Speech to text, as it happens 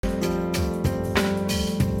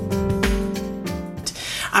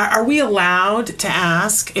Are we allowed to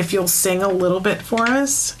ask if you'll sing a little bit for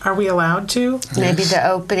us? Are we allowed to? Maybe the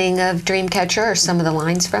opening of Dreamcatcher or some of the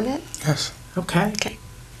lines from it? Yes. Okay. Okay.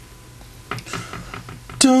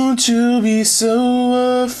 Don't you be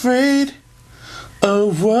so afraid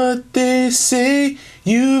of what they say.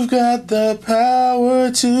 You've got the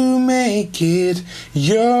power to make it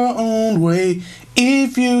your own way.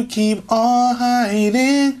 If you keep on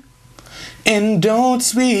hiding and don't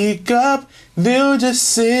speak up, they'll just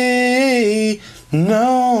say,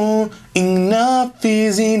 no, enough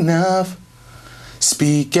is enough.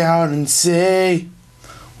 Speak out and say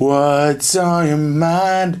what's on your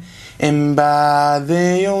mind, and by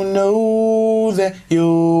then you'll know that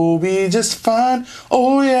you'll be just fine.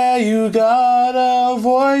 Oh yeah, you got a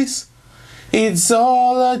voice. It's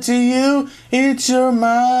all up to you. It's your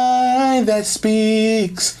mind that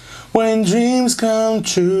speaks when dreams come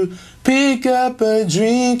true. Pick up a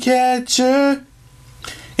dream catcher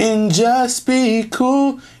and just be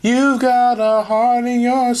cool. You've got a heart in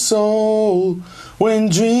your soul when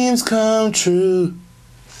dreams come true.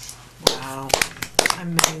 Wow.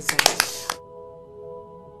 Amazing.